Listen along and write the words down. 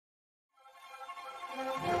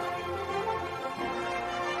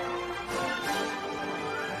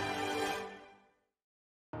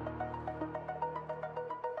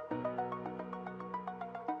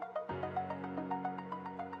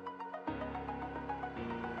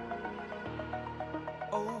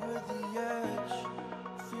Over the edge,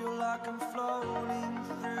 feel like I'm floating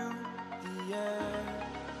through the air.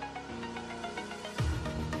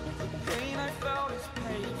 The pain I felt is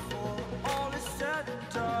paid for, all is said and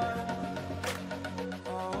done.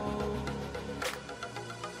 Oh,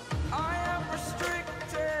 I am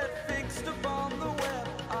restricted, fixed upon the web.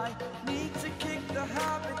 I need to kick the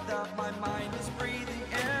habit that my mind is breathing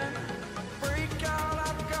in. Break out,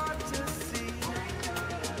 I've got to see.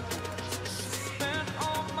 Spent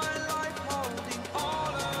all my life holding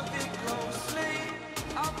all of it closely.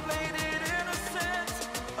 I played it innocent,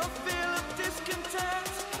 a feel of discontent.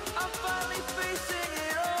 I'm finally facing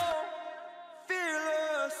it all,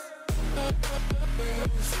 fearless.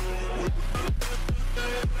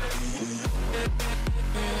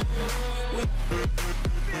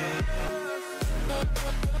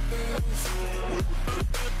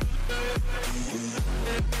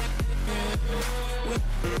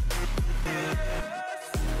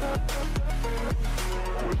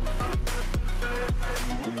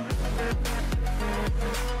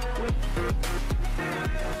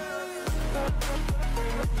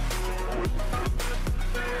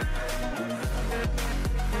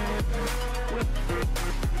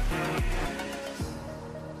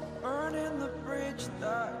 Burning the bridge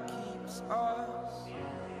that keeps us.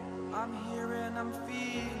 I'm here and I'm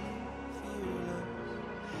feeling fearless.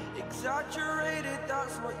 Exaggerated,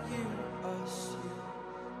 that's what you assume.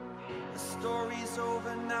 The story's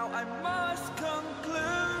over now, I must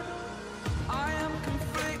conclude. I am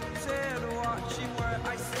conflicted, watching where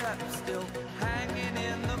I step still, hanging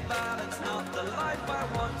in the balance. Not the life I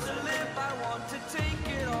want to live, I want to take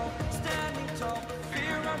it all. Standing tall,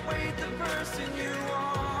 fear I weighed the person you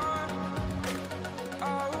are.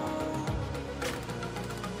 Oh,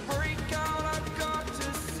 break out, I've got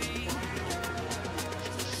to see.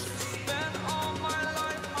 Spent all my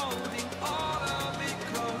life holding all of it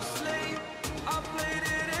closely. I played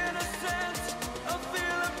it innocent, a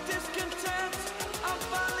feel of discontent. I'm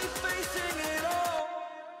finally facing it all,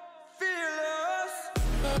 fearless.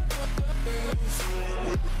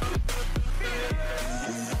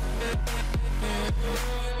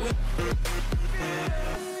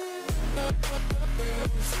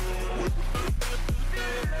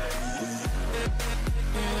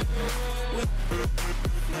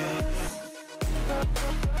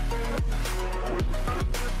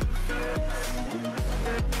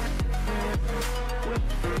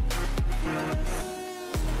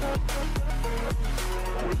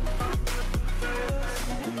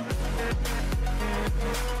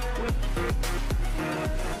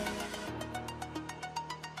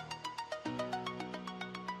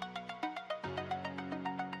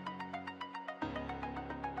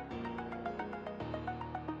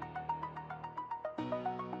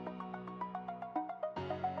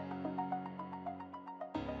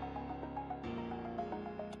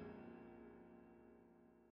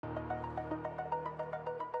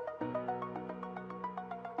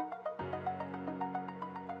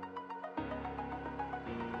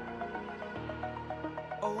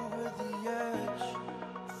 Over the edge,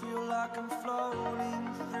 feel like I'm floating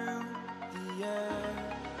through the air.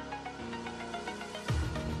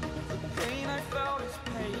 The pain I felt is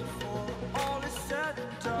paid for, all is said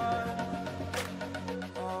and done.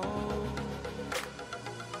 Oh,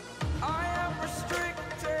 I am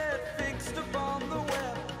restricted, fixed upon the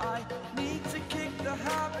web. I need to kick the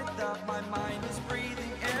habit that my mind is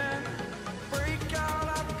breathing in. Break out,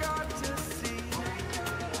 I've got to see.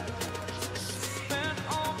 Spent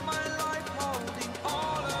all my life holding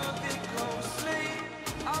all of it closely.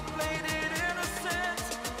 I played it innocent,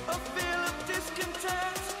 a feel of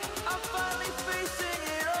discontent. I'm finally facing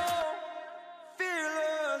it all,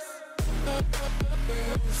 fearless.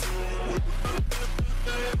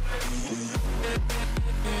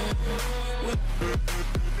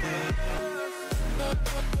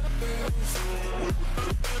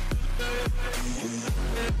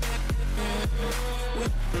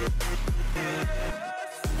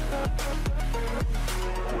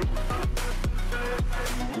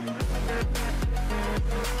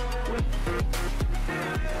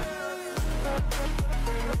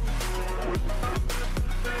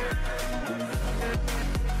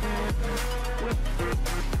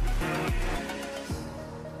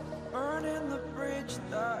 Burning the bridge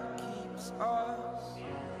that keeps us.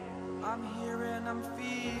 I'm here and I'm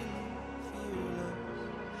feeling fearless.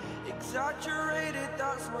 Exaggerated,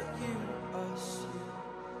 that's what you assume.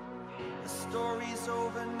 story's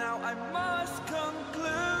over now, I must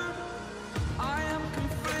conclude. I am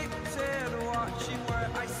conflicted, watching where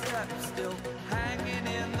I step still, hanging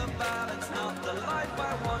in the balance, not the life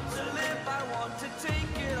I want to live. I want to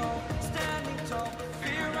take it all, standing tall,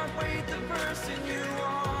 fear I weighed the person you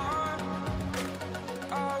are.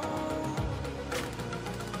 Oh,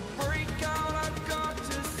 break out, I've got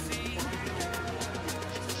to see.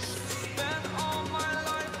 Spent all my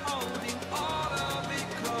life holding all of it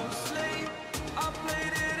closely. I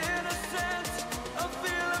played it innocent, a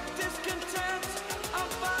feel of discontent. I'm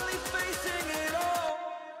finally facing it all,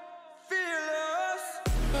 fearless.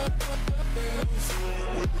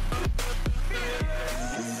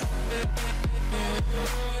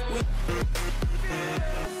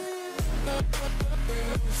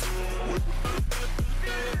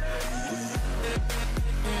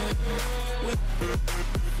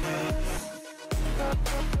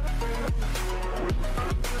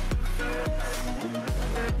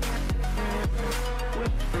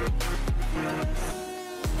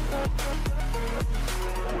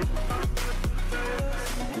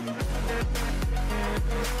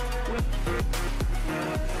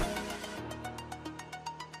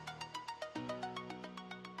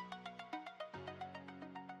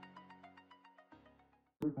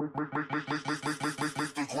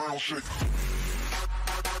 Make the ground shake.